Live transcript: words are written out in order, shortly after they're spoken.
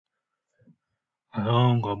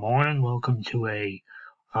Hello and good morning. Welcome to a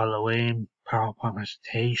Halloween PowerPoint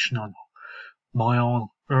presentation on my own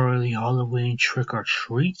early Halloween trick or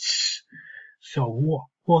treats. So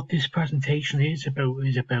what this presentation is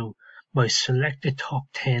about my selected top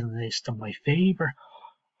 10 list of my favorite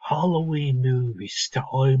Halloween movies that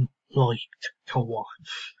I liked to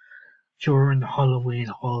watch during the Halloween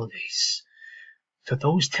holidays. So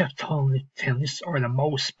those top 10 lists are the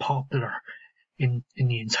most popular in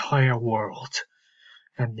the entire world.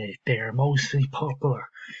 And they're mostly popular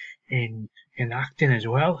in acting as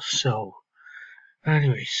well. So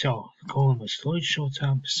anyway, so going my slideshow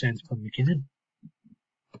 10% from the beginning.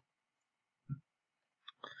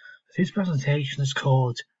 This presentation is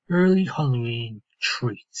called Early Halloween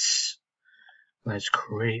Treats. And it's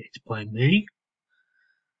created by me.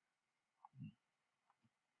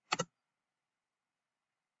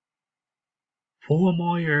 For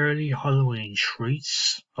my early Halloween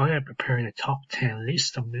treats, I have prepared a top 10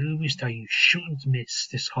 list of movies that you shouldn't miss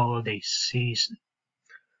this holiday season.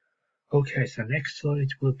 Okay, so next slide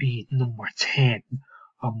will be number 10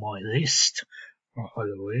 on my list for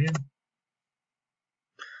Halloween.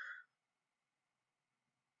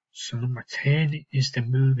 So number 10 is the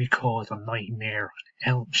movie called A Nightmare on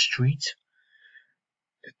Elm Street.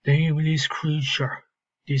 The name of this creature,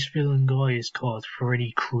 this villain guy, is called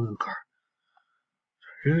Freddy Krueger.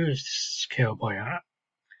 Here's this cowboy hat.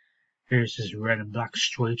 Here's his red and black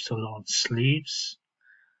stripes along sleeves.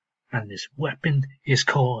 And his weapon is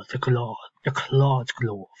called the clawed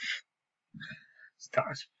glove. So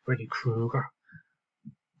that's Freddy Krueger.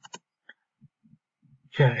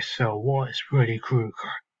 Okay, so what is Freddy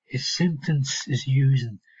Krueger? His symptoms is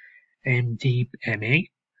using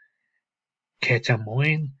MDMA,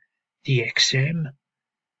 ketamine, DXM,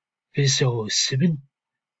 psilocybin,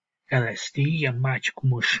 LSD, and magic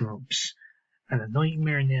mushrooms. And A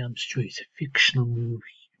Nightmare on Elm Street is a fictional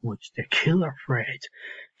movie in which the killer Fred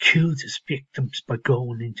kills his victims by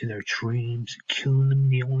going into their dreams and killing them.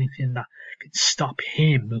 The only thing that can stop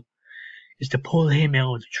him is to pull him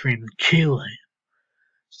out of the dream and kill him.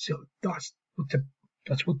 So that's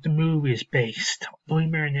what the movie is based on.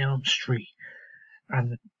 Nightmare on Elm Street,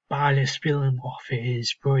 and the baddest villain of it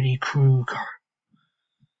is Freddy Krueger.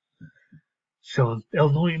 So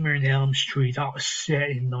Nightmare on Elm Street, that was set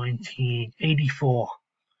in 1984.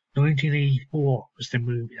 1984 was the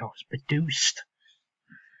movie that was produced.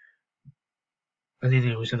 I think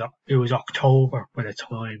it was October by the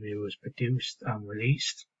time it was produced and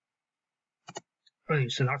released. Right,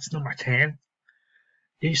 so that's number 10.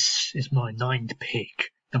 This is my 9th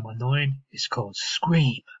pick. Number 9 is called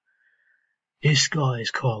Scream. This guy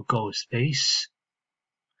is called Ghostface.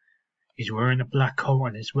 He's wearing a black coat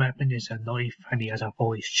and his weapon is a knife and he has a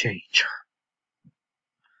voice changer.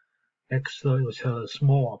 Next slide will tell us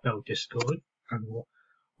more about this guy and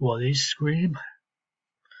what is Scream.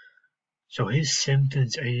 So his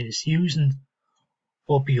symptoms is using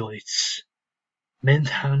opioids,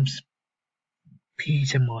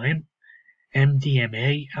 menthamphetamine,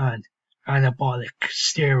 MDMA, and anabolic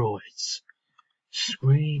steroids.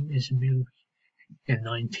 Scream is a movie in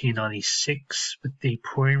 1996 with the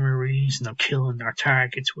primary reason of killing their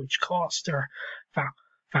targets, which caused their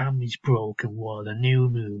families broken, while the new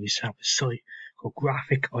movies have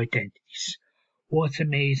psychographic identities. What's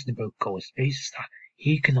amazing about Ghostface is that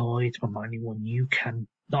he can hide from anyone you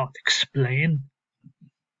cannot explain.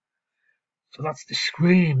 So that's the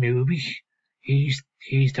Scream movie. He's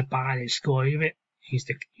the baddest guy of it. He's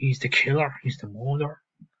the killer. He's the murderer.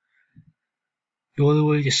 The only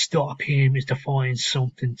way to stop him is to find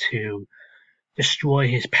something to destroy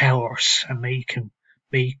his powers and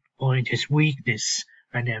find his weakness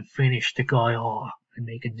and then finish the guy off and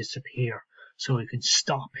make him disappear so he can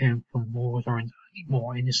stop him from murdering any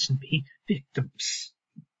more innocent victims.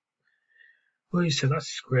 Right, so that's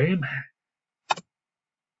Scream.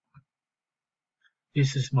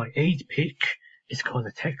 This is my 8th pick. It's called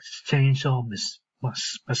The Texas Chainsaw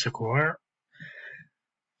Massacre.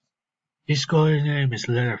 This guy's name is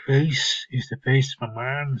Leatherface. He's the face of a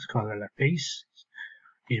man. It's called Leatherface.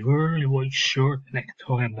 He's wearing a white shirt,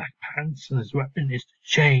 necktie, and black pants, and his weapon is the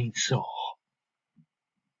chainsaw.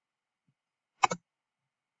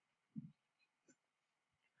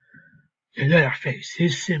 Leatherface,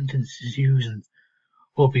 his symptoms is using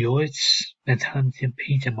opioids,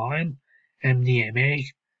 methamphetamine,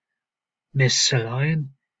 MDMA,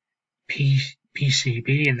 mescaline,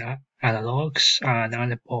 PCB, and analogs, and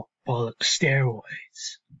anabolic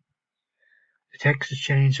steroids. The Texas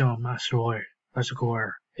Chainsaw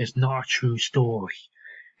Massacre is not a true story.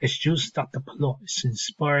 It's just that the plot is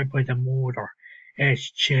inspired by the murder Ed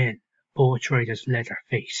Chen portrayed as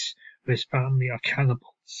Leatherface, but his family are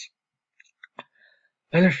cannibals.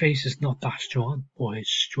 Leatherface is not that strong, but his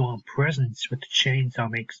strong presence with the chainsaw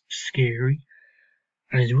makes him scary,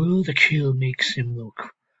 and his will to kill makes him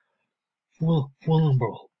look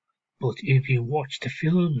vulnerable. But if you watch the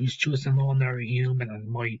film, he's just an ordinary human and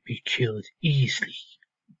might be killed easily.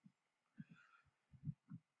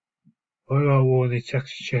 Although in the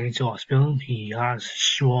Texas Chainsaw film, he has a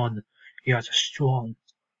strong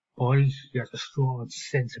body, he has a strong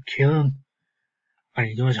sense of killing, and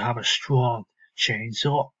he does have a strong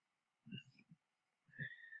chainsaw.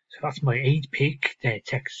 So that's my 8th pick, the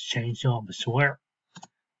Texas Chainsaw Massacre.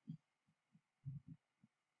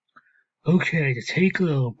 Okay, to take a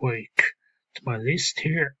little break to my list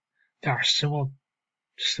here, there are some of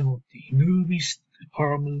the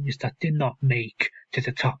horror movies that did not make to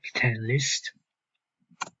the top 10 list.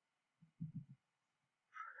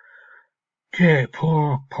 Okay,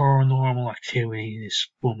 Paranormal Activity. This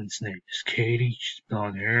woman's name is Katie. She's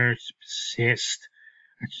blonde hair, she's possessed,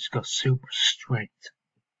 and she's got super strength.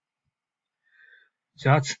 So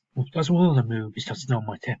that's one of the movies that's not on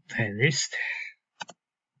my top 10 list.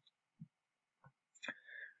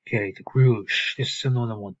 Okay, The Grudge. This is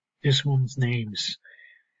another one. This woman's name's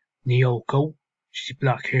Nyoko. She's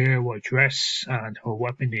black hair, white dress, and her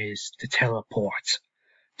weapon is the teleportation.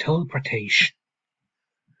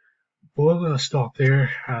 But we're going to stop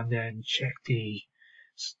there and then check the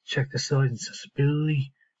size and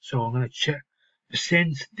accessibility. So I'm going to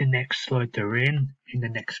send the next slide they're in the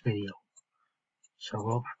next video. So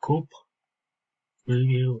go back up,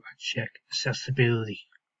 review, and check accessibility.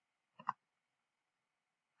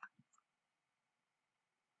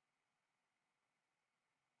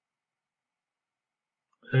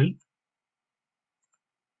 Okay.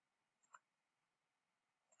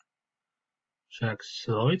 Check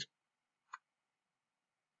slide.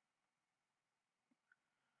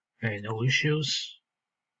 Okay, no issues.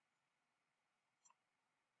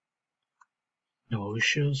 No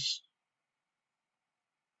issues.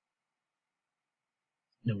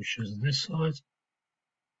 No issues on this side.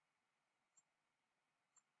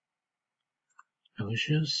 No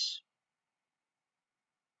issues.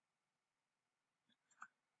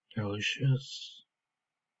 No issues.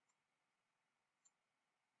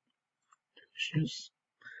 No issues.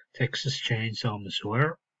 Texas Chainsaw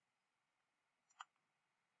Massacre.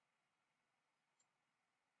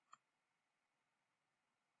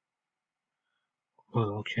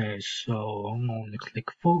 Well, okay, so I'm going to click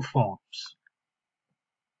full forms.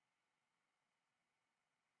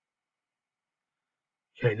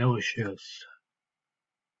 Okay, no issues.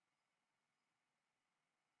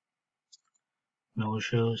 No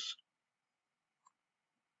issues.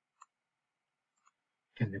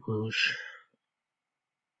 In the Grudge.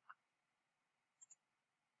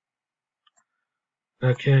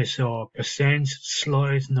 Okay, so present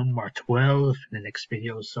slide number 12 in the next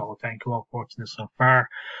video. So thank you all for watching this so far.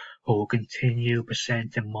 I will continue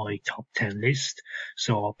presenting my top 10 list.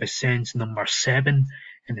 So I'll present number 7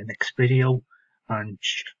 in the next video and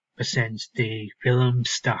present the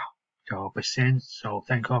films that I'll present. So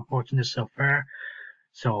thank you all for watching this so far.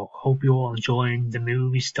 So hope you all enjoying the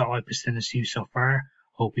movies that I presented to you so far.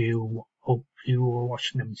 Hope you are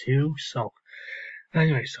watching them too. So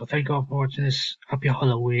anyway, so thank you all for watching this. Happy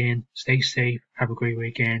Halloween. Stay safe. Have a great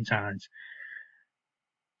weekend and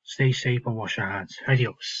stay safe and wash your hands.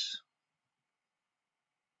 Adios.